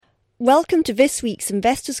Welcome to this week's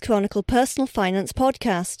Investors Chronicle Personal Finance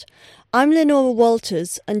podcast. I'm Lenora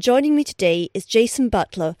Walters, and joining me today is Jason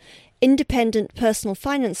Butler, independent personal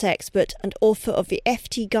finance expert and author of the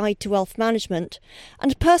FT Guide to Wealth Management,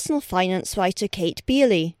 and personal finance writer Kate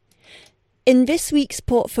Beerley. In this week's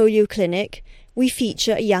Portfolio Clinic, we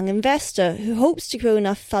feature a young investor who hopes to grow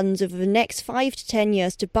enough funds over the next 5 to 10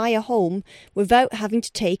 years to buy a home without having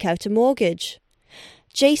to take out a mortgage.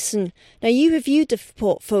 Jason, now you reviewed the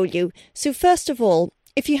portfolio, so first of all,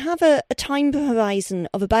 if you have a time horizon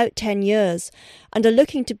of about 10 years and are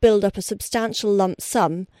looking to build up a substantial lump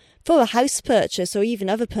sum for a house purchase or even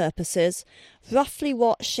other purposes, roughly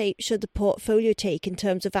what shape should the portfolio take in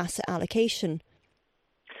terms of asset allocation?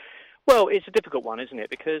 Well, it's a difficult one, isn't it?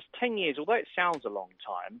 Because 10 years, although it sounds a long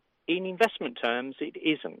time, in investment terms, it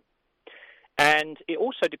isn't. And it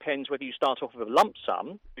also depends whether you start off with a lump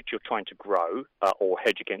sum, which you're trying to grow, or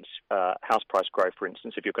hedge against house price growth, for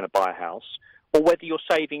instance, if you're going to buy a house, or whether you're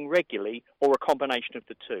saving regularly or a combination of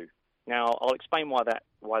the two. Now, I'll explain why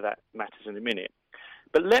that matters in a minute.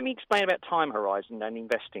 But let me explain about time horizon and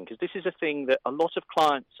investing, because this is a thing that a lot of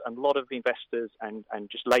clients and a lot of investors and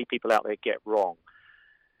just lay people out there get wrong.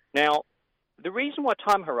 Now, the reason why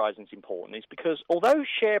time horizon is important is because although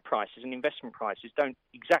share prices and investment prices don't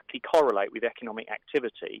exactly correlate with economic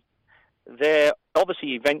activity, they're obviously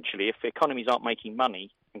eventually, if economies aren't making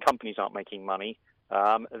money and companies aren't making money,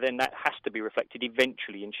 then that has to be reflected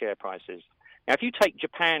eventually in share prices. Now, if you take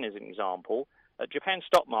Japan as an example, Japan's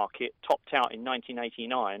stock market topped out in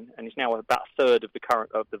 1989 and is now about a third of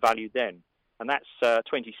the value then, and that's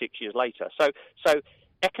 26 years later. So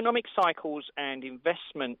economic cycles and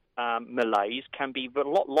investment malaise can be a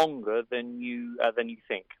lot longer than you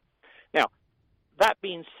think. Now, that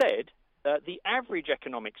being said, the average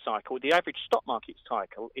economic cycle, the average stock market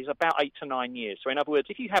cycle, is about 8 to 9 years. So, in other words,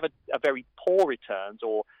 if you have a very poor returns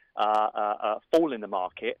or a fall in the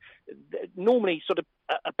market, normally sort of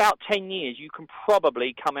about 10 years, you can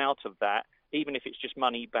probably come out of that, even if it's just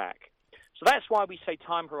money back. So that's why we say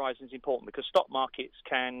time horizon is important, because stock markets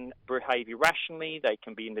can behave irrationally, they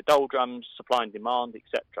can be in the doldrums, supply and demand,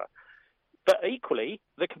 etc. But equally,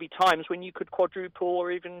 there can be times when you could quadruple or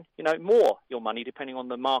even, more your money depending on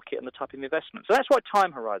the market and the type of investment. So that's why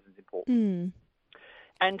time horizon is important.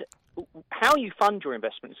 And how you fund your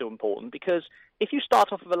investment is so important, because if you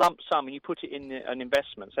start off with a lump sum and you put it in an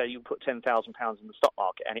investment, say you put £10,000 in the stock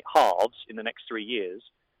market and it halves in the next 3 years,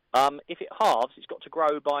 if it halves, it's got to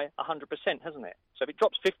grow by 100%, hasn't it? So if it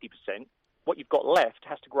drops 50%, what you've got left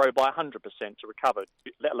has to grow by 100% to recover,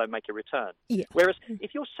 let alone make a return. Yeah. Whereas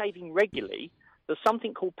if you're saving regularly, there's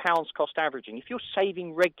something called pounds cost averaging. If you're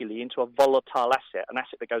saving regularly into a volatile asset, an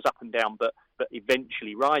asset that goes up and down but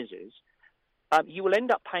eventually rises, you will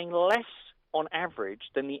end up paying less on average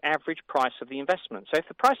than the average price of the investment. So if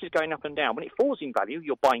the price is going up and down, when it falls in value,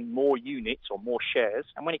 you're buying more units or more shares,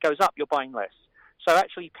 and when it goes up, you're buying less. So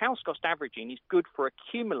actually, pounds cost averaging is good for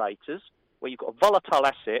accumulators, where you've got a volatile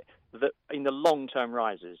asset that in the long term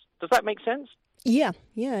rises. Does that make sense? Yeah,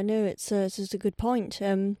 no, it's a good point.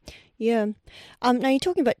 Now you're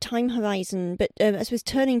talking about time horizon, but as we're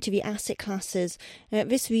turning to the asset classes,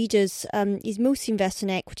 this reader's is mostly invested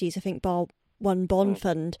in equities, I think, bar one bond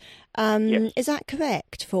fund. Yes. Is that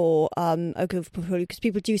correct for a growth portfolio? Because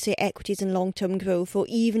people do say equities and long-term growth, or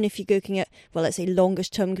even if you're looking at, well, let's say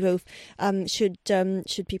longish-term growth, should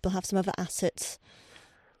people have some other assets?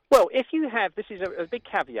 Well, if you have, this is a big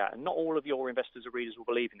caveat, and not all of your investors or readers will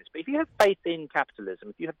believe in this, but if you have faith in capitalism,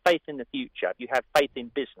 if you have faith in the future, if you have faith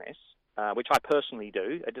in business, which I personally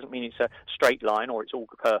do, it doesn't mean it's a straight line or it's all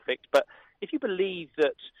perfect, but if you believe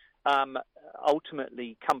that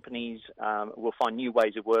ultimately companies will find new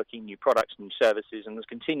ways of working, new products, new services, and there's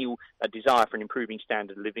continual desire for an improving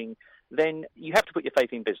standard of living, then you have to put your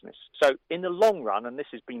faith in business. So in the long run, and this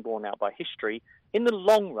has been borne out by history, in the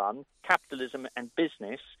long run, capitalism and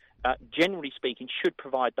business, generally speaking, should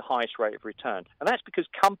provide the highest rate of return. And that's because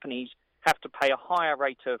companies have to pay a higher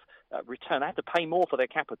rate of return. They have to pay more for their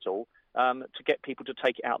capital to get people to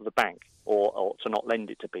take it out of the bank or to not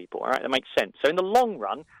lend it to people. All right, that makes sense. So in the long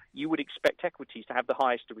run, you would expect equities to have the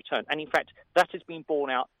highest return. And in fact, that has been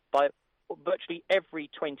borne out by virtually every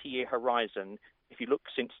 20-year horizon. If you look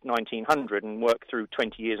since 1900 and work through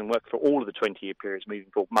 20 years and work for all of the 20-year periods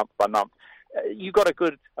moving forward month by month, you've got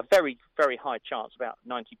a very, very high chance, about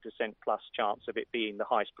 90% plus chance of it being the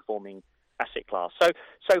highest performing asset class.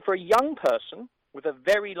 So for a young person with a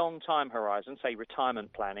very long time horizon, say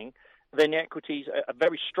retirement planning, then equities, a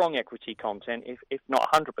very strong equity content, if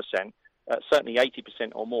not 100%, certainly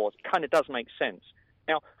 80% or more, it kind of does make sense.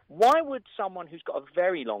 Now, why would someone who's got a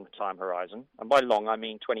very long time horizon, and by long I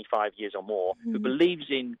mean 25 years or more, who believes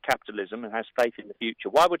in capitalism and has faith in the future,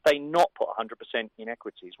 why would they not put 100% in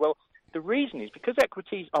equities? Well, the reason is because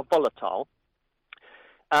equities are volatile.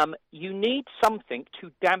 You need something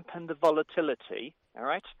to dampen the volatility, all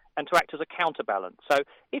right, and to act as a counterbalance. So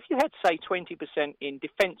if you had, say, 20% in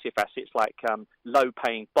defensive assets like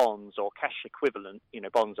low-paying bonds or cash equivalent,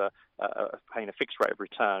 bonds are paying a fixed rate of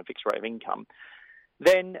return, fixed rate of income,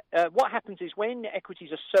 then what happens is when equities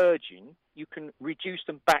are surging, you can reduce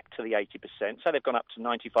them back to the 80%. So they've gone up to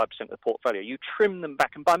 95% of the portfolio. You trim them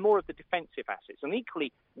back and buy more of the defensive assets. And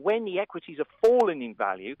equally, when the equities are falling in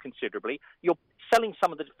value considerably, you're selling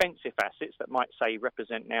some of the defensive assets that might, say,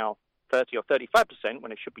 represent now 30 or 35%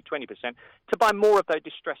 when it should be 20% to buy more of those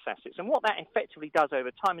distressed assets. And what that effectively does over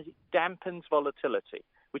time is it dampens volatility,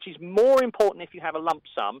 which is more important if you have a lump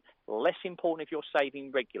sum, less important if you're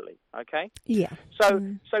saving regularly, okay? Yeah. So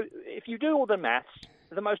if you do all the maths,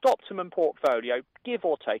 the most optimum portfolio, give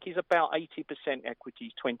or take, is about 80%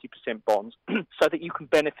 equities, 20% bonds, so that you can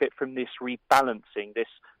benefit from this rebalancing, this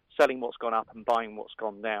selling what's gone up and buying what's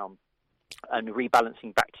gone down, and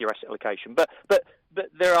rebalancing back to your asset allocation. But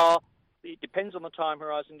there are, it depends on the time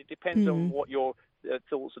horizon, it depends on what your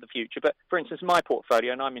thoughts of the future. But for instance, my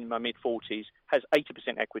portfolio, and I'm in my mid-40s, has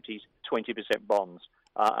 80% equities, 20% bonds,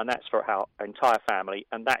 and that's for our entire family,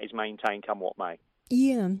 and that is maintained come what may.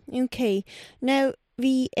 Yeah, okay. Now,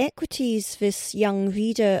 the equities this young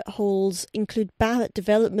reader holds include Barratt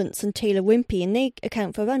Developments and Taylor Wimpey, and they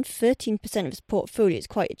account for around 13% of his portfolio. It's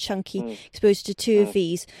quite a chunky exposure to two of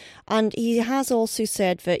these. And he has also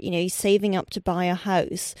said that, he's saving up to buy a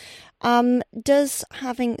house. Does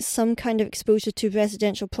having some kind of exposure to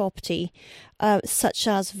residential property, such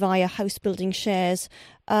as via house building shares,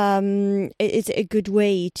 is it a good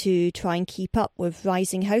way to try and keep up with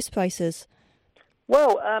rising house prices?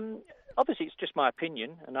 Well, obviously, it's just my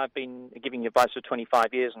opinion, and I've been giving advice for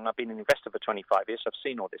 25 years, and I've been an investor for 25 years, so I've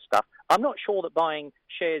seen all this stuff. I'm not sure that buying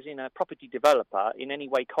shares in a property developer in any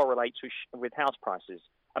way correlates with house prices.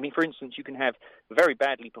 I mean, for instance, you can have very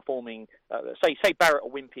badly performing, say Barratt or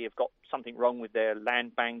Wimpey have got something wrong with their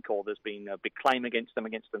land bank, or there's been a big claim against them,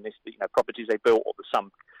 this, properties they built, or there's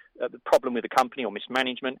some the problem with the company or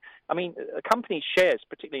mismanagement. I mean, a company's shares,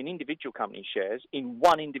 particularly an individual company's shares, in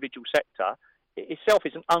one individual sector, itself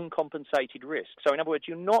is an uncompensated risk. So in other words,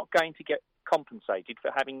 you're not going to get compensated for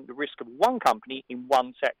having the risk of one company in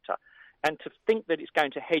one sector. And to think that it's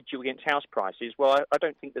going to hedge you against house prices, well, I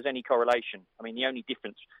don't think there's any correlation. I mean, the only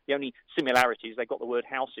difference, the only similarity is they've got the word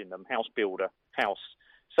house in them, house builder, house.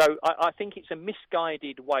 So I think it's a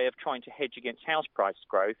misguided way of trying to hedge against house price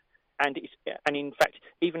growth. And in fact,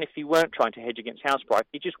 even if you weren't trying to hedge against house price,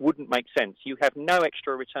 it just wouldn't make sense. You have no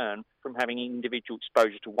extra return from having individual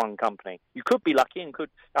exposure to one company. You could be lucky and could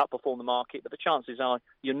outperform the market, but the chances are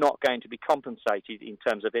you're not going to be compensated in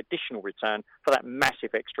terms of additional return for that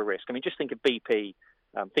massive extra risk. I mean, just think of BP,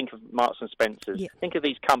 think of Marks and Spencer's, think of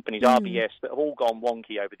these companies, RBS, that have all gone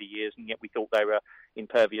wonky over the years, and yet we thought they were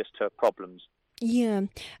impervious to problems. Yeah.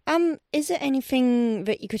 Is there anything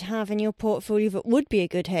that you could have in your portfolio that would be a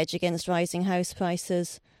good hedge against rising house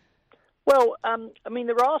prices? Well, I mean,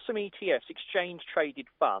 there are some ETFs, exchange-traded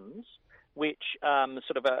funds, which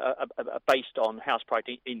sort of are based on house price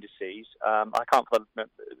indices. I can't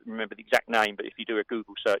remember the exact name, but if you do a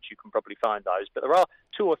Google search, you can probably find those. But there are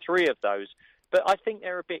 2 or 3 of those. But I think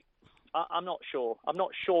they're a bit... I'm not sure. I'm not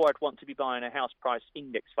sure I'd want to be buying a house price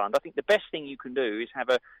index fund. I think the best thing you can do is have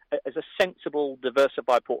a sensible,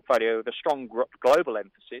 diversified portfolio with a strong global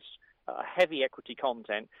emphasis, heavy equity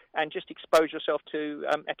content, and just expose yourself to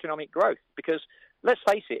economic growth. Because let's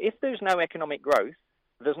face it, if there's no economic growth,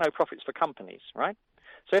 there's no profits for companies, right?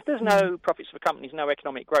 So if there's no profits for companies, no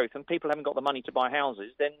economic growth, and people haven't got the money to buy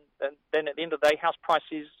houses, then at the end of the day, house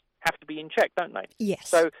prices have to be in check, don't they? Yes.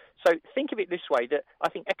 So think of it this way, that I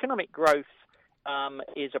think economic growth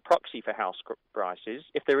is a proxy for house prices.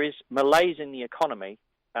 If there is malaise in the economy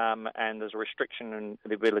and there's a restriction on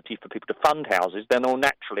the ability for people to fund houses, then they'll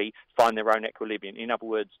naturally find their own equilibrium. In other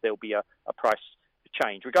words, there'll be a price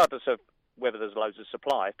change, regardless of whether there's loads of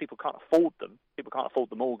supply. If people can't afford them, people can't afford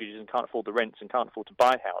the mortgages and can't afford the rents and can't afford to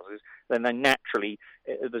buy houses, then they naturally,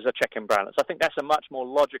 there's a check and balance. I think that's a much more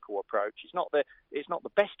logical approach. It's not the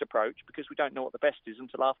best approach, because we don't know what the best is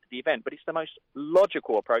until after the event, but it's the most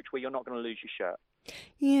logical approach where you're not going to lose your shirt.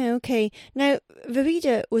 Yeah, okay. Now, the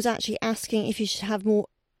reader was actually asking if you should have more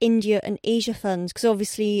India and Asia funds? Because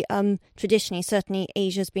obviously, traditionally, certainly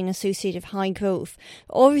Asia's been associated with high growth.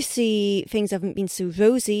 Obviously, things haven't been so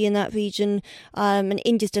rosy in that region, and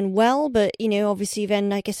India's done well, but, obviously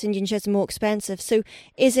then I guess Indian shares are more expensive. So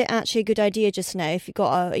is it actually a good idea just now, if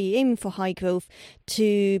you're aiming for high growth,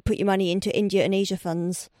 to put your money into India and Asia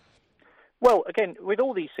funds? Well, again, with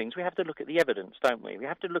all these things, we have to look at the evidence, don't we? We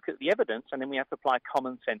have to look at the evidence, and then we have to apply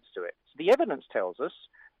common sense to it. So the evidence tells us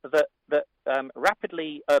that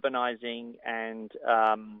rapidly urbanizing and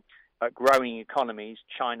growing economies,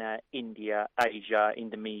 China, India, Asia,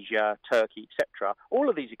 Indonesia, Turkey, etc., all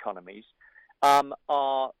of these economies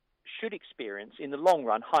should experience, in the long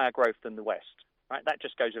run, higher growth than the West. Right? That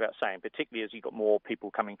just goes without saying, particularly as you've got more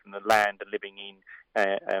people coming from the land and living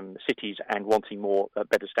in cities and wanting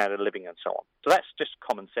better standard of living and so on. So that's just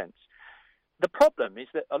common sense. The problem is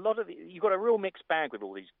that you've got a real mixed bag with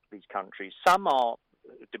all these countries. Some are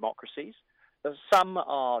democracies, some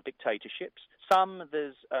are dictatorships, some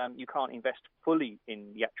you can't invest fully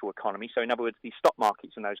in the actual economy. So in other words, the stock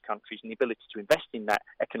markets in those countries and the ability to invest in that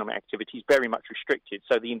economic activity is very much restricted.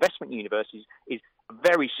 So the investment universe is a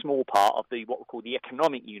very small part of what we call the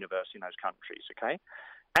economic universe in those countries, okay?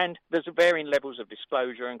 And there's varying levels of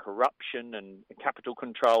disclosure and corruption and capital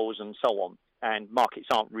controls and so on, and markets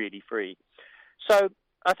aren't really free. So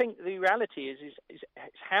I think the reality is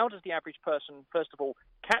how does the average person, first of all,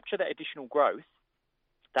 capture that additional growth,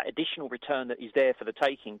 that additional return that is there for the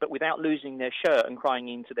taking, but without losing their shirt and crying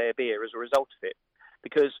into their beer as a result of it?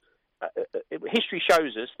 Because history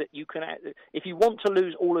shows us that if you want to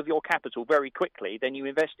lose all of your capital very quickly, then you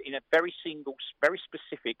invest in a very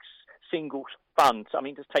specific single fund. I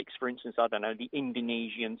mean, just takes, for instance, I don't know, the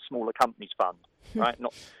Indonesian Smaller Companies Fund, right?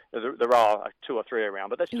 There are 2 or 3 around,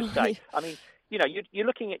 but let's just say, I mean, you're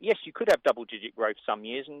looking at, yes, you could have double-digit growth some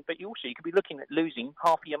years, but you could be looking at losing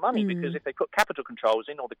half of your money because if they put capital controls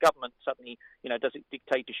in, or the government suddenly, does its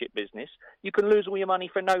dictatorship business, you can lose all your money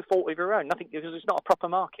for no fault of your own, nothing, because it's not a proper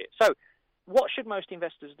market. So, what should most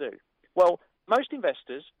investors do? Well, most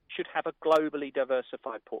investors should have a globally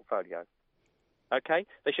diversified portfolio. Okay,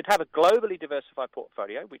 they should have a globally diversified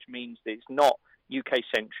portfolio, which means that it's not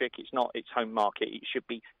UK-centric, it's not its home market. It should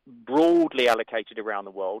be broadly allocated around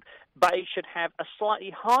the world, but it should have a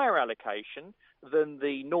slightly higher allocation than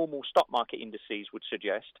the normal stock market indices would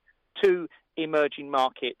suggest to emerging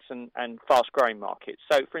markets and fast-growing markets.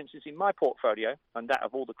 So, for instance, in my portfolio, and that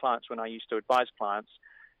of all the clients when I used to advise clients,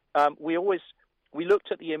 we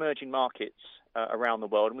looked at the emerging markets around the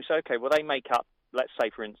world, and we say, okay, well, they make up, let's say,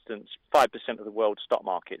 for instance, 5% of the world's stock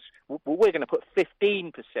markets. Well, we're going to put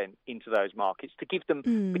 15% into those markets to give them,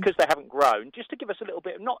 because they haven't grown, just to give us a little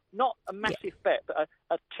bit of, not a massive bet, but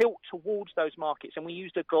a tilt towards those markets. And we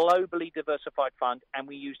used a globally diversified fund, and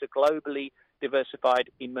we used a globally diversified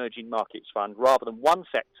emerging markets fund, rather than one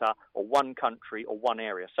sector or one country or one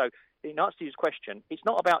area. So in answer to his question, it's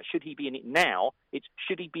not about should he be in it now, it's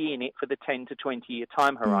should he be in it for the 10 to 20-year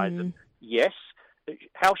time horizon. Yes.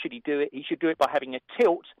 How should he do it? He should do it by having a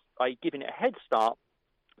tilt, by giving it a head start,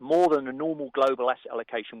 more than a normal global asset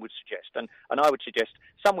allocation would suggest. And I would suggest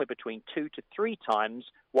somewhere between 2 to 3 times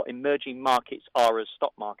what emerging markets are as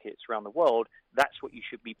stock markets around the world. That's what you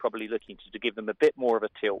should be probably looking to give them a bit more of a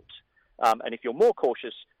tilt. And if you're more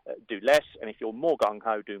cautious, do less. And if you're more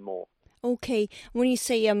gung-ho, do more. Okay. When you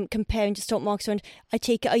say comparing to stock markets, I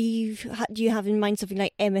take it, do you have in mind something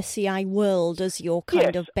like MSCI World as your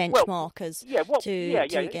kind of benchmark? You take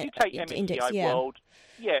MSCI World,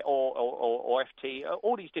 or FT,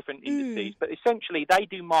 all these different indices, but essentially they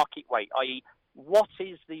do market weight, i.e., what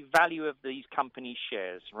is the value of these companies'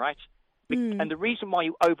 shares, right? And the reason why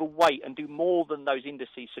you overweight and do more than those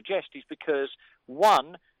indices suggest is because,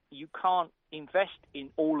 one, you can't invest in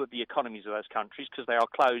all of the economies of those countries because they are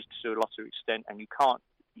closed to a lot of extent, and you can't,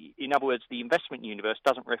 in other words, the investment universe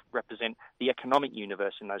doesn't represent the economic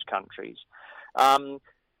universe in those countries.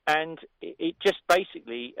 And it just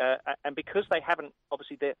basically, and because they haven't,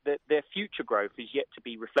 obviously their future growth is yet to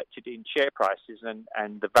be reflected in share prices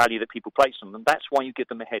and the value that people place on them, that's why you give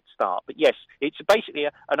them a head start. But yes, it's basically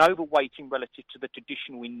an overweighting relative to the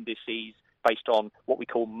traditional indices based on what we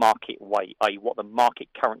call market weight, i.e. what the market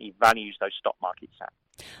currently values those stock markets at.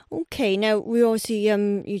 Okay, now we obviously,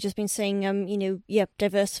 you've just been saying,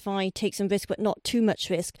 diversify, take some risk, but not too much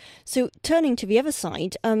risk. So turning to the other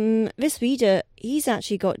side, Visvida, he's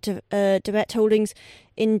actually got direct holdings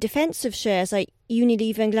in defensive shares like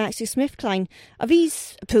Unilever and GlaxoSmithKline. Are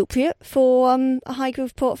these appropriate for a high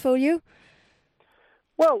growth portfolio?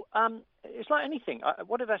 Well, it's like anything.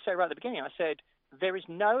 What did I say right at the beginning? I said there is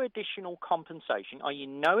no additional compensation, i.e.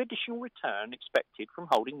 no additional return expected from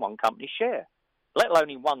holding one company's share, let alone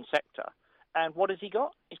in one sector. And what has he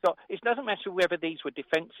got? It doesn't matter whether these were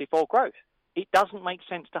defensive or growth. It doesn't make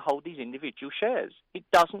sense to hold these individual shares. It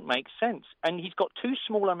doesn't make sense. And he's got too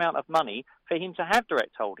small amount of money for him to have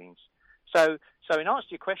direct holdings. So in answer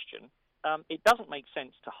to your question, it doesn't make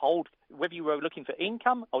sense to hold, whether you were looking for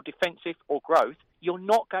income or defensive or growth, you're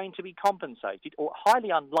not going to be compensated, or highly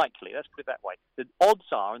unlikely, let's put it that way. The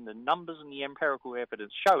odds are, and the numbers and the empirical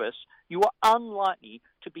evidence show us, you are unlikely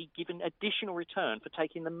to be given additional return for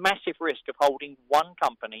taking the massive risk of holding one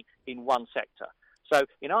company in one sector. So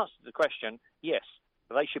in answer to the question, yes,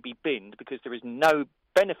 they should be binned because there is no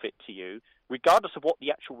benefit to you, regardless of what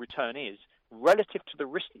the actual return is, relative to the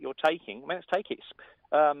risk that you're taking. I mean, let's take it.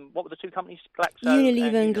 What were the two companies?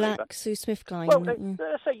 Unilever and GlaxoSmithKline. Well,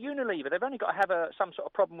 let's say Unilever. They've only got to have some sort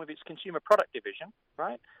of problem with its consumer product division,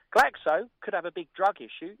 right? Glaxo could have a big drug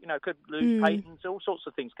issue. Could lose patents. All sorts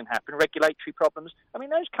of things can happen. Regulatory problems. I mean,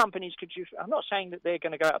 those companies could use. I'm not saying that they're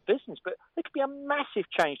going to go out of business, but there could be a massive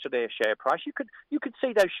change to their share price. You could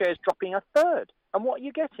see those shares dropping a third. And what are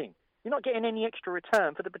you getting? You're not getting any extra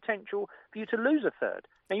return for the potential for you to lose a third.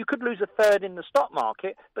 Now, you could lose a third in the stock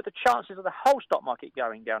market, but the chances of the whole stock market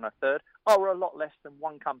going down a third are a lot less than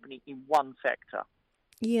one company in one sector.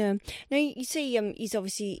 Yeah. Now, you say he's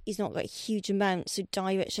not got a huge amount, so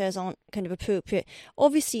direct shares aren't kind of appropriate.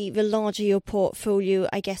 Obviously, the larger your portfolio,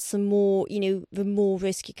 I guess the more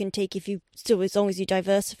risk you can take as long as you're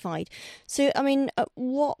diversified. So, I mean, at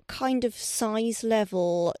what kind of size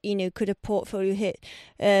level, could a portfolio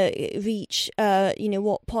reach?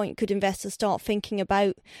 What point could investors start thinking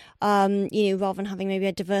about, rather than having maybe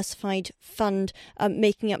a diversified fund,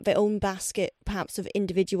 making up their own basket, perhaps of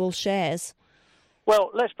individual shares?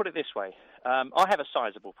 Well, let's put it this way. I have a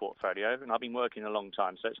sizable portfolio, and I've been working a long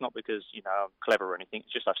time, so it's not because I'm clever or anything.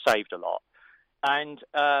 It's just I've saved a lot. And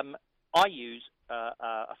I use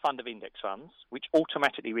a fund of index funds, which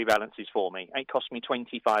automatically rebalances for me. It costs me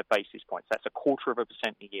 25 basis points. That's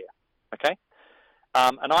 0.25% a year. Okay?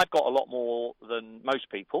 And I've got a lot more than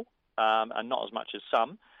most people, and not as much as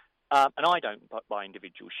some. And I don't buy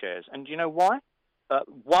individual shares. And do you know why?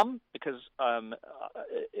 One, because I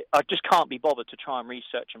just can't be bothered to try and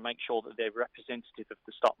research and make sure that they're representative of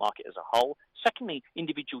the stock market as a whole. Secondly,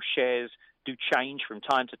 individual shares do change from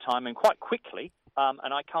time to time and quite quickly,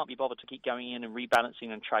 and I can't be bothered to keep going in and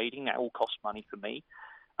rebalancing and trading. That all costs money for me.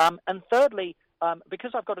 And thirdly,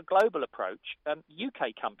 because I've got a global approach,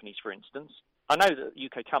 UK companies, for instance, I know that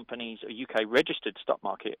UK companies, a UK registered stock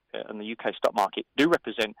market and the UK stock market do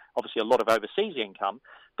represent obviously a lot of overseas income,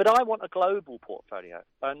 but I want a global portfolio.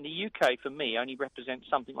 And the UK, for me, only represents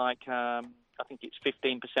something like, I think it's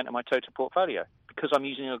 15% of my total portfolio because I'm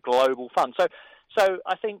using a global fund. So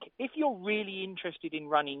I think if you're really interested in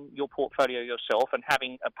running your portfolio yourself and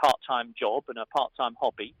having a part-time job and a part-time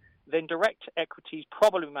hobby, then direct equities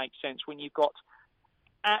probably make sense when you've got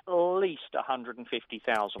at least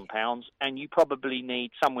 £150,000, and you probably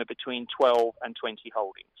need somewhere between 12 and 20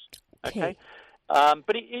 holdings. Okay?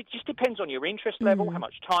 But it just depends on your interest level, how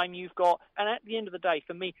much time you've got, and at the end of the day,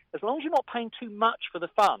 for me, as long as you're not paying too much for the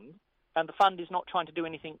fund, and the fund is not trying to do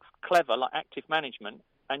anything clever like active management,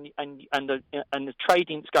 and the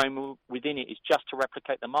trading that's going within it is just to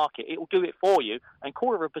replicate the market, it will do it for you. And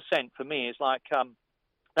 0.25% for me is like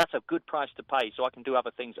that's a good price to pay, so I can do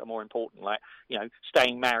other things that are more important, like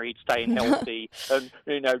staying married, staying healthy, and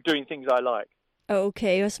doing things I like.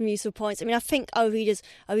 Okay, that's some useful points. I mean, I think our readers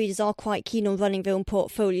are quite keen on running their own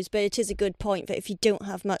portfolios, but it is a good point that if you don't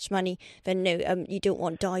have much money, then no, you don't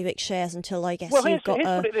want direct shares until I guess you've got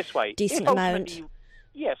a decent amount.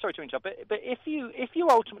 Yeah, sorry to interrupt, but if you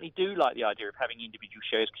ultimately do like the idea of having individual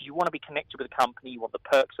shares because you want to be connected with the company, you want the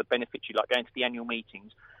perks, the benefits, you like going to the annual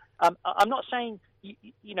meetings. I'm not saying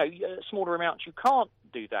smaller amounts you can't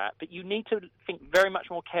do that, but you need to think very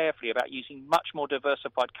much more carefully about using much more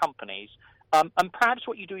diversified companies. And perhaps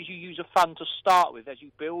what you do is you use a fund to start with as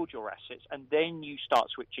you build your assets, and then you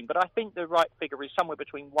start switching. But I think the right figure is somewhere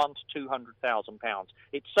between £100,000 to £200,000.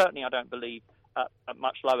 It's certainly, I don't believe, at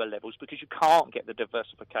much lower levels because you can't get the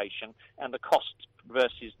diversification, and the cost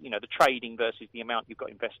versus the trading versus the amount you've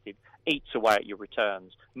got invested eats away at your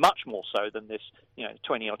returns much more so than this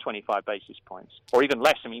 20 or 25 basis points, or even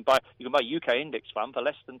less. I mean, you can buy a UK index fund for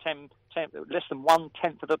less than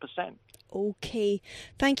 0.1%. Okay,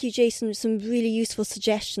 thank you, Jason. Some really useful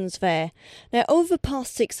suggestions there. Now, over the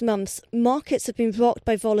past 6 months, markets have been rocked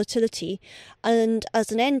by volatility, and as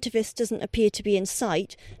an end to this doesn't appear to be in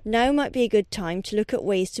sight, now might be a good time to look at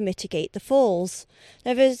ways to mitigate the falls.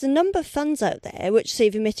 Now, there's a number of funds out there which say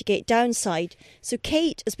they mitigate downside, so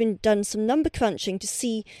Kate has done some number crunching to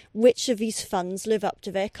see which of these funds live up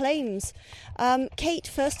to their claims. Kate,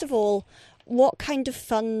 first of all, what kind of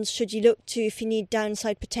funds should you look to if you need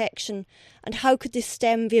downside protection, and how could this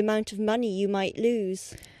stem the amount of money you might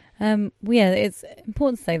lose? It's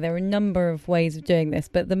important to say there are a number of ways of doing this,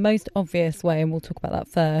 but the most obvious way, and we'll talk about that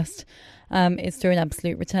first, is through an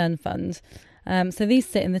absolute return fund. So these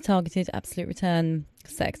sit in the targeted absolute return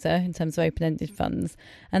sector in terms of open-ended funds,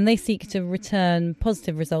 and they seek to return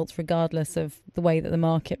positive results regardless of the way that the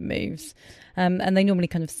market moves. And they normally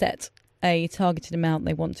kind of set a targeted amount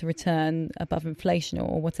they want to return above inflation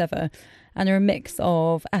or whatever, and are a mix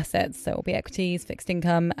of assets, so it will be equities, fixed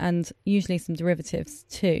income, and usually some derivatives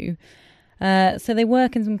too. So they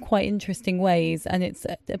work in some quite interesting ways, and it's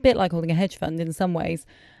a bit like holding a hedge fund in some ways.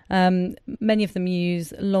 Many of them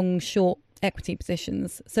use long-short equity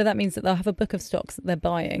positions. So that means that they'll have a book of stocks that they're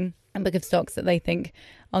buying, a book of stocks that they think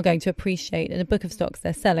are going to appreciate, and a book of stocks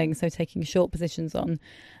they're selling, so taking short positions on,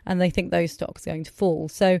 and they think those stocks are going to fall.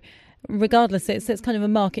 So regardless, it's kind of a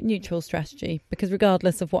market neutral strategy, because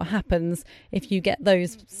regardless of what happens, if you get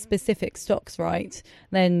those specific stocks right,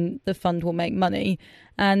 then the fund will make money.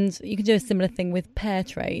 And you can do a similar thing with pair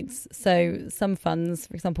trades. So some funds,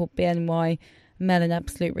 for example, BNY Mellon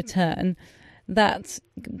Absolute Return, that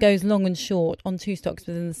goes long and short on two stocks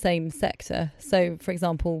within the same sector. So, for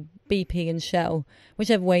example, BP and Shell,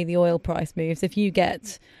 whichever way the oil price moves, if you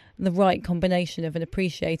get the right combination of an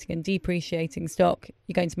appreciating and depreciating stock,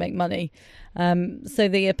 you're going to make money. So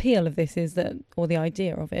the appeal of this is that, or the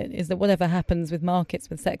idea of it, is that whatever happens with markets,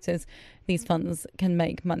 with sectors, these funds can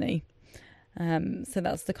make money. So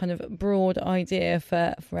that's the kind of broad idea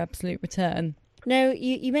for absolute return. Now,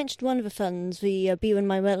 you mentioned one of the funds, the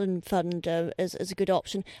BNY Mellon fund, as a good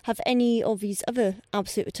option. Have any of these other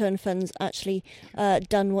absolute return funds actually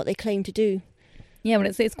done what they claim to do? Yeah, well,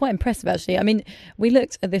 it's quite impressive, actually. I mean, we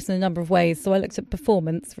looked at this in a number of ways. So I looked at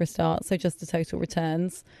performance for a start, so just the total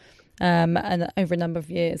returns, and over a number of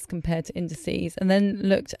years compared to indices, and then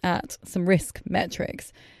looked at some risk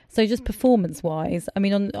metrics. So just performance-wise, I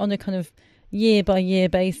mean, on a kind of year-by-year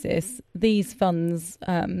basis, these funds,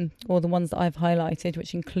 or the ones that I've highlighted,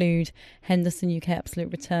 which include Henderson UK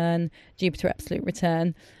Absolute Return, Jupiter Absolute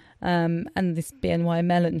Return, and this BNY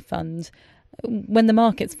Mellon fund, when the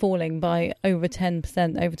market's falling by over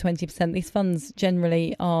 10%, over 20%, these funds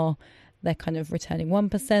generally they're kind of returning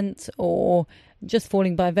 1% or just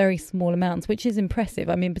falling by very small amounts, which is impressive.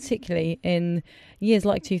 I mean, particularly in years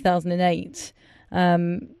like 2008,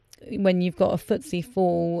 when you've got a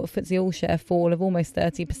FTSE all-share fall of almost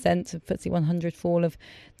 30%, a FTSE 100 fall of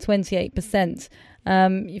 28%,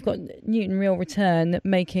 you've got Newton Real Return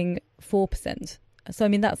making 4%. So, I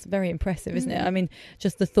mean, that's very impressive, isn't it? I mean,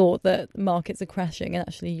 just the thought that markets are crashing and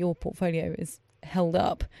actually your portfolio is held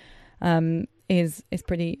up is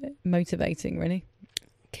pretty motivating, really.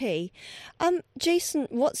 Okay. Jason,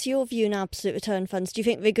 what's your view on absolute return funds? Do you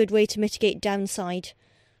think they're a good way to mitigate downside?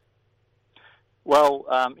 Well,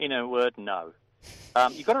 in a word, no.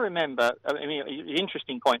 You've got to remember, I mean, the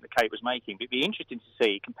interesting point that Kate was making, it'd be interesting to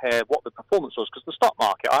see, compare what the performance was, because the stock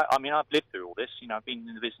market, I mean, I've lived through all this, I've been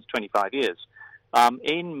in the business 25 years.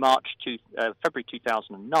 In February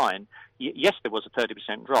 2009, yes, there was a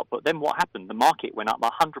 30% drop, but then what happened? The market went up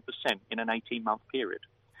 100% in an 18-month period.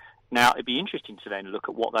 Now, it'd be interesting to then look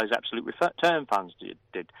at what those absolute return funds did.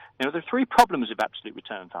 Now, there are three problems with absolute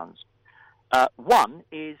return funds. One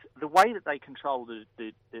is the way that they control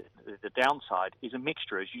the downside is a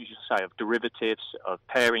mixture, as you just say, of derivatives, of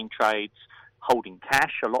pairing trades, holding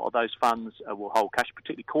cash. A lot of those funds will hold cash,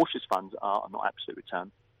 particularly cautious funds are not absolute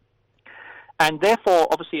return. And therefore,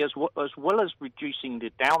 obviously, as well as reducing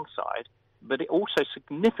the downside, but it also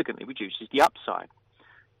significantly reduces the upside.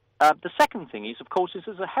 The second thing is, of course,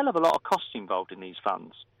 there's a hell of a lot of costs involved in these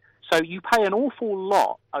funds. So you pay an awful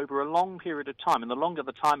lot over a long period of time, and the longer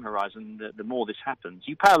the time horizon, the more this happens.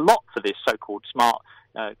 You pay a lot for this so-called smart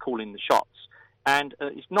calling the shots. And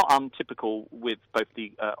it's not untypical with both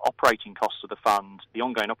the operating costs of the fund, the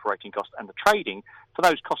ongoing operating costs, and the trading, for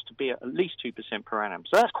those costs to be at least 2% per annum.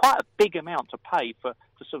 So that's quite a big amount to pay for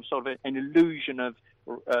some sort of an illusion of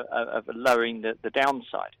lowering the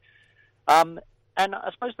downside. And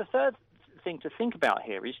I suppose the third thing to think about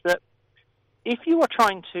here is that if you're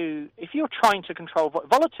trying to control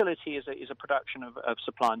volatility, is a production of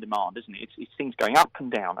supply and demand, isn't it? It's things going up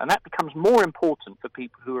and down, and that becomes more important for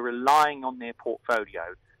people who are relying on their portfolio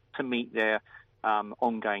to meet their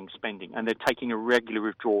ongoing spending, and they're taking a regular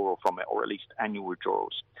withdrawal from it, or at least annual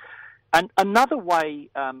withdrawals. And another way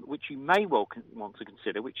which you may well want to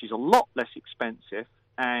consider, which is a lot less expensive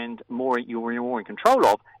and you're more in control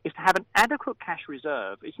of, is to have an adequate cash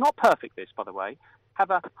reserve. It's not perfect, this, by the way.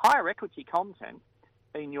 Have a higher equity content,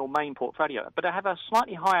 in your main portfolio, but have a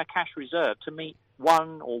slightly higher cash reserve to meet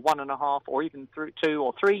 1 or 1.5 or even 2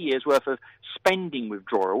 or 3 years worth of spending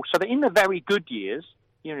withdrawal, so that in the very good years,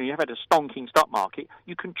 you have had a stonking stock market,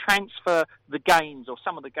 you can transfer the gains or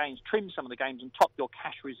some of the gains, trim some of the gains and top your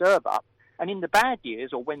cash reserve up. And in the bad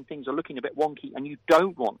years, or when things are looking a bit wonky and you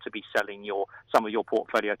don't want to be selling some of your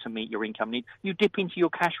portfolio to meet your income need, you dip into your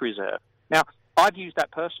cash reserve. Now, I've used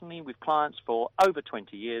that personally with clients for over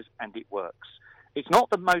 20 years, and it works. It's not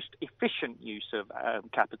the most efficient use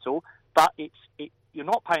of capital, but you're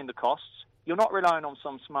not paying the costs. You're not relying on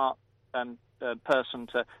some smart person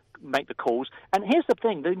to make the calls. And here's the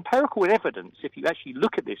thing, the empirical evidence, if you actually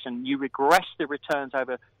look at this and you regress the returns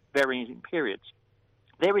over varying periods,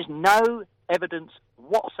 there is no evidence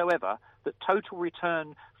whatsoever that total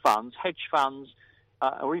return funds, hedge funds,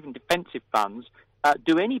 or even defensive funds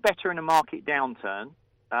do any better in a market downturn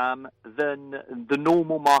than the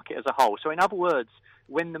normal market as a whole. So in other words,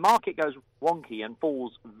 when the market goes wonky and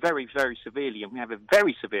falls very, very severely, and we have a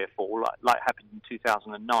very severe fall like happened in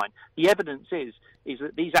 2009, the evidence is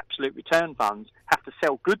that these absolute return funds have to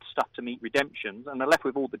sell good stuff to meet redemptions, and they're left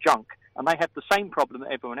with all the junk, and they have the same problem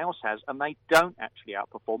that everyone else has, and they don't actually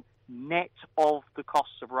outperform net of the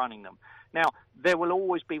costs of running them. Now, there will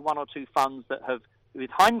always be 1 or 2 funds that have, with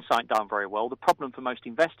hindsight, done very well. The problem for most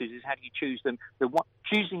investors is how do you choose them?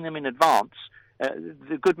 Choosing them in advance,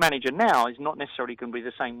 the good manager now is not necessarily going to be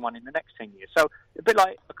the same one in the next 10 years. So a bit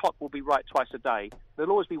like a clock will be right twice a day, there'll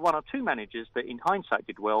always be 1 or 2 managers that in hindsight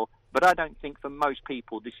did well, but I don't think for most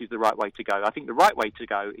people this is the right way to go. I think the right way to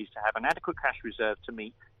go is to have an adequate cash reserve to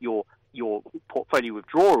meet your portfolio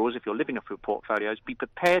withdrawals. If you're living off your portfolios, be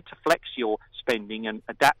prepared to flex your spending and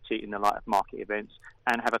adapt it in the light of market events,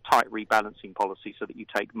 and have a tight rebalancing policy so that you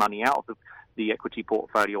take money out of the equity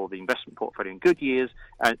portfolio or the investment portfolio in good years,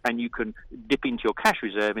 and you can dip into your cash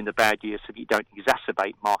reserve in the bad years so that you don't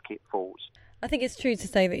exacerbate market falls. I think it's true to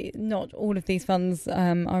say that not all of these funds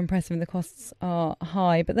are impressive and the costs are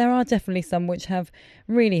high, but there are definitely some which have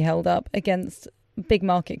really held up against big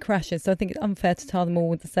market crashes. So I think it's unfair to tar them all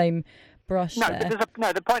with the same brush. No, there.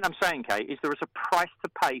 But the point I'm saying, Kate, is there is a price to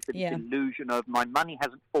pay for this illusion of my money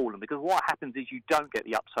hasn't fallen, because what happens is you don't get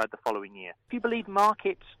the upside the following year. If you believe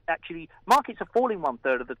markets are falling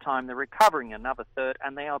 1/3 of the time, they're recovering another third,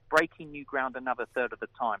 and they are breaking new ground another third of the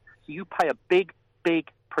time. So you pay a big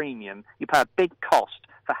premium, you pay a big cost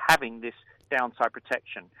for having this downside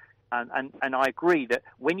protection. And I agree that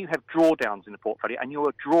when you have drawdowns in the portfolio and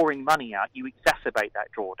you're drawing money out, you exacerbate that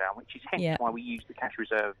drawdown, which is hence why we use the cash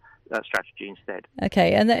reserve strategy instead.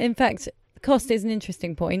 Okay, and in fact, cost is an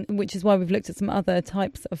interesting point, which is why we've looked at some other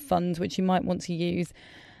types of funds which you might want to use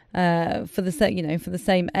for the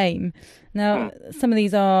same aim. Now, some of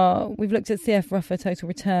these we've looked at CF Ruffer Total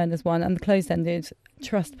Return as one, and the closed-ended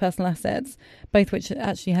Trust Personal Assets, both which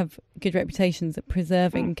actually have good reputations at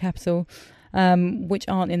preserving capital, which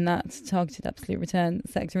aren't in that targeted absolute return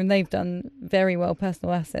sector, and they've done very well,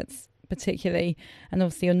 personal assets particularly, and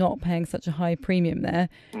obviously you're not paying such a high premium there.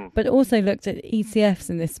 But also looked at ETFs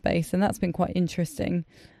in this space, and that's been quite interesting.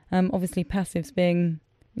 Obviously passives being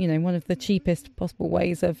one of the cheapest possible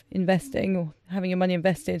ways of investing or having your money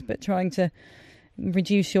invested, but trying to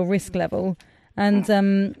reduce your risk level. And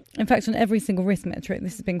in fact, on every single risk metric,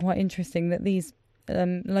 this has been quite interesting that these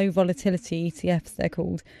low volatility ETFs, they're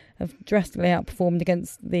called, have drastically outperformed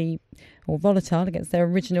against their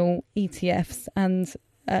original ETFs, and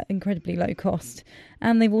incredibly low cost.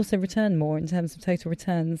 And they've also returned more in terms of total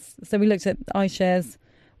returns. So we looked at iShares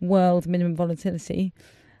World Minimum Volatility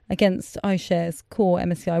against iShares Core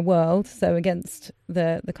MSCI World, so against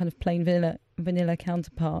the kind of plain vanilla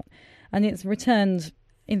counterpart. And it's returned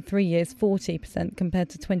in 3 years 40% compared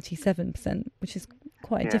to 27%, which is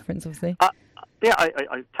quite a difference, obviously.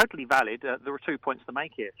 I totally valid. There are 2 points to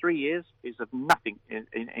make here. 3 years is of nothing in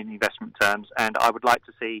investment terms, and I would like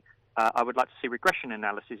to see regression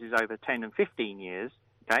analysis is over 10 and 15 years.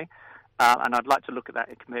 Okay. And I'd like to look at that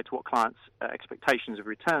compared to what clients' expectations of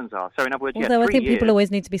returns are. So, in other words, although I think people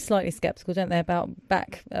always need to be slightly sceptical, don't they, about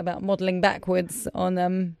modelling backwards on.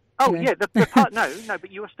 The part, no,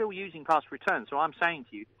 but you are still using past returns. So I'm saying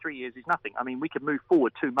to you, 3 years is nothing. I mean, we could move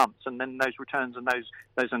forward 2 months, and then those returns and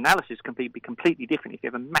those analyses can be completely different. If you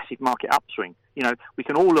have a massive market upswing, we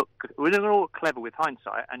can all look clever with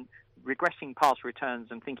hindsight, and regressing past returns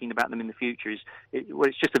and thinking about them in the future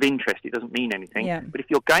it's just of interest. It doesn't mean anything. Yeah. But if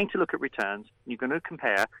you're going to look at returns, you're going to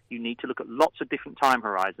compare, you need to look at lots of different time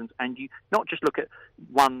horizons, and you not just look at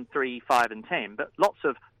 1, 3, 5 and 10, but lots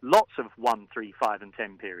of 1, 3, 5 and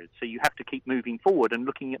 10 periods. So you have to keep moving forward and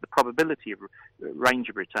looking at the probability of range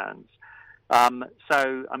of returns.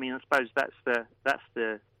 So, I mean, I suppose that's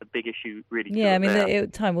the big issue, really. Yeah, I mean,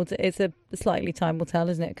 it's a slightly time will tell,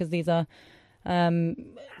 isn't it? Because these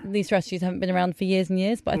strategies haven't been around for years and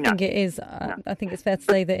years. But I think it is. I think it's fair to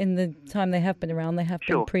say that in the time they have been around, they have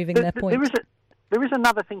been proving their point. There is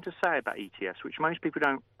another thing to say about ETFs, which most people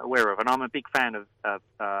don't aware of, and I'm a big fan of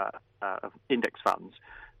index funds,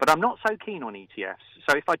 but I'm not so keen on ETFs.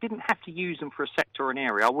 So if I didn't have to use them for a sector or an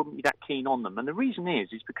area, I wouldn't be that keen on them. And the reason is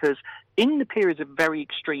because in the periods of very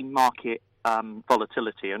extreme market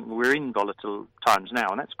volatility, and we're in volatile times now,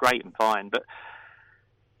 and that's great and fine, but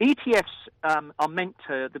ETFs are meant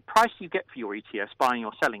to, the price you get for your ETFs, buying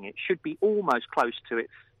or selling it, should be almost close to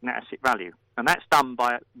its net asset value. And that's done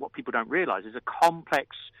by what people don't realise is a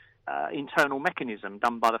complex internal mechanism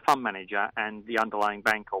done by the fund manager and the underlying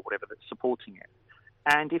bank or whatever that's supporting it.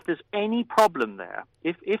 And if there's any problem there,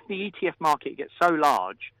 if the ETF market gets so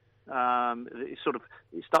large, it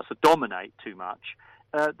starts to dominate too much,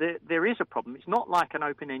 there is a problem. It's not like an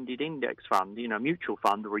open-ended index fund, a mutual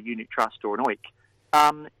fund or a unit trust or an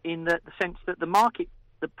OIC, in the sense that the market,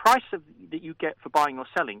 the price that you get for buying or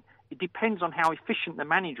selling, it depends on how efficient the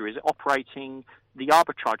manager is at operating the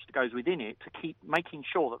arbitrage that goes within it to keep making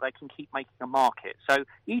sure that they can keep making a market. So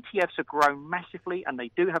ETFs have grown massively and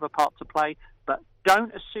they do have a part to play, but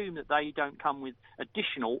don't assume that they don't come with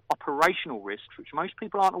additional operational risks, which most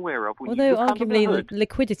people aren't aware of. Although arguably the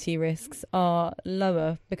liquidity risks are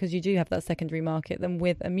lower because you do have that secondary market than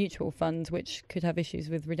with a mutual fund, which could have issues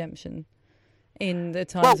with redemption in the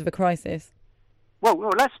times of a crisis. Well,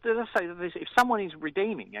 let's say that if someone is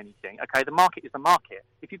redeeming anything, okay, the market is the market.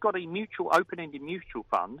 If you've got a open-ended mutual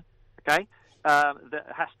fund, okay, that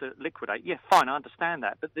has to liquidate, yeah, fine, I understand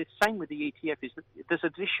that. But the same with the ETF is that there's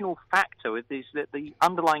additional factor is that the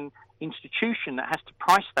underlying institution that has to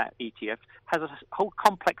price that ETF has a whole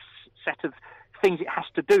complex set of things it has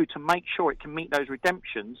to do to make sure it can meet those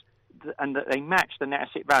redemptions and that they match the net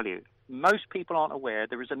asset value. Most people aren't aware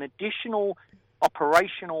there is an additional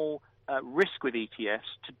operational risk with ETFs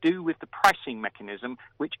to do with the pricing mechanism,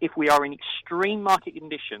 which if we are in extreme market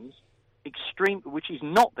conditions, which is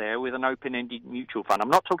not there with an open-ended mutual fund. I'm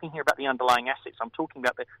not talking here about the underlying assets. I'm talking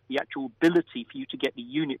about the actual ability for you to get the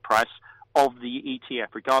unit price of the ETF,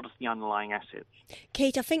 regardless of the underlying assets.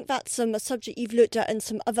 Kate, I think that's a subject you've looked at in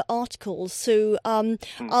some other articles. So I'll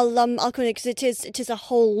comment because it is a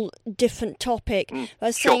whole different topic. I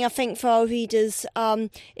was saying, I think for our readers,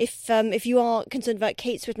 if you are concerned about,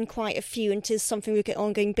 Kate's written quite a few, and it is something we look at on an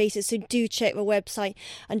ongoing basis. So do check the website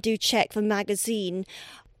and do check the magazine.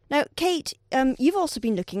 Now, Kate, you've also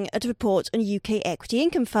been looking at a report on UK equity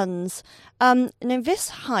income funds. Now, this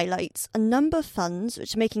highlights a number of funds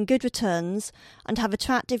which are making good returns and have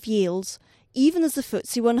attractive yields, even as the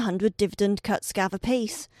FTSE 100 dividend cuts gather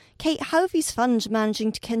pace. Kate, how are these funds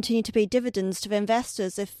managing to continue to pay dividends to their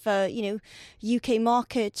investors if, UK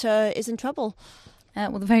market is in trouble?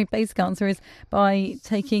 Well, the very basic answer is by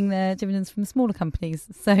taking their dividends from smaller companies.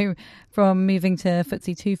 So from moving to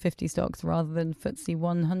FTSE 250 stocks rather than FTSE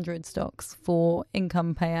 100 stocks for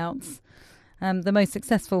income payouts. The most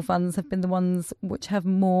successful funds have been the ones which have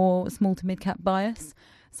more small to mid-cap bias.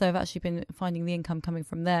 So I've actually been finding the income coming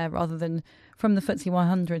from there rather than from the FTSE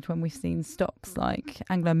 100 when we've seen stocks like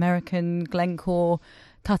Anglo American, Glencore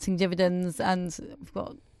cutting dividends, and we've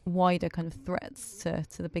got wider kind of threats to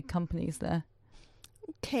the big companies there.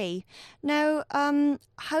 Okay. Now,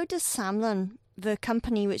 how does Samlin, the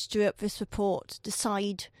company which drew up this report,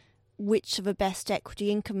 decide which are the best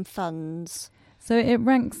equity income funds? So it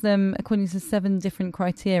ranks them according to 7 different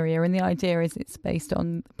criteria, and the idea is it's based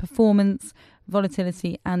on performance,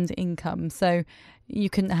 volatility and income. So you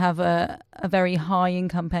couldn't have a very high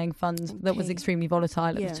income paying fund that was extremely volatile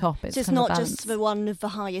at the top. So it's not just the one with the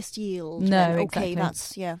highest yield. No, okay,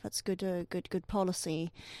 exactly. that's good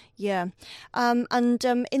policy. Yeah, and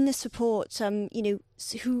in this report,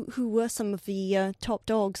 who were some of the top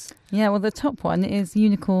dogs? Yeah, well, the top one is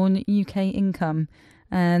Unicorn UK Income.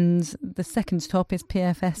 And the second top is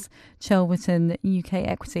PFS Chelverton UK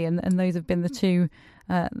Equity, and those have been the two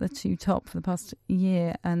top for the past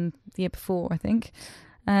year and the year before, I think.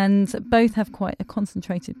 And both have quite a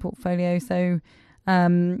concentrated portfolio. So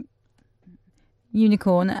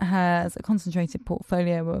Unicorn has a concentrated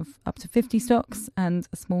portfolio of up to 50 stocks and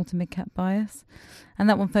a small to mid-cap bias. And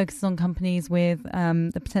that one focuses on companies with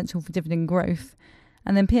the potential for dividend growth.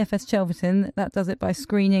 And then PFS Chelverton, that does it by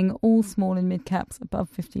screening all small and mid-caps above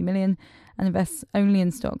 50 million and invests only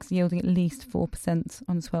in stocks yielding at least 4%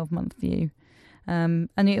 on a 12-month view. And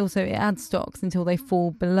it adds stocks until they fall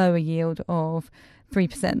below a yield of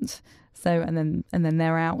 3%. So and then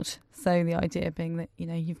they're out. So the idea being that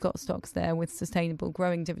you've got stocks there with sustainable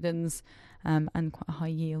growing dividends and quite high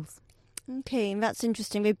yields. Okay, and that's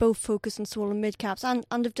interesting. They both focus on small and mid caps and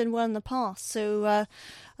have done well in the past. So,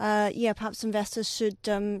 perhaps investors should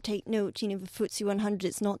take note. The FTSE 100,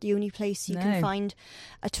 it's not the only place you can find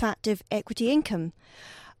attractive equity income.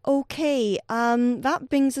 Okay, that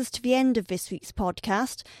brings us to the end of this week's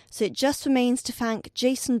podcast. So it just remains to thank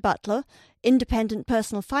Jason Butler, independent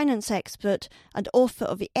personal finance expert and author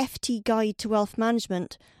of the FT Guide to Wealth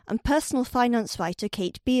Management, and personal finance writer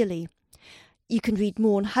Kate Beerley. You can read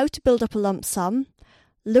more on how to build up a lump sum,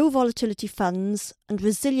 low volatility funds and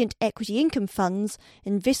resilient equity income funds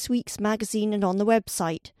in this week's magazine and on the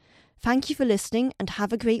website. Thank you for listening and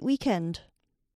have a great weekend.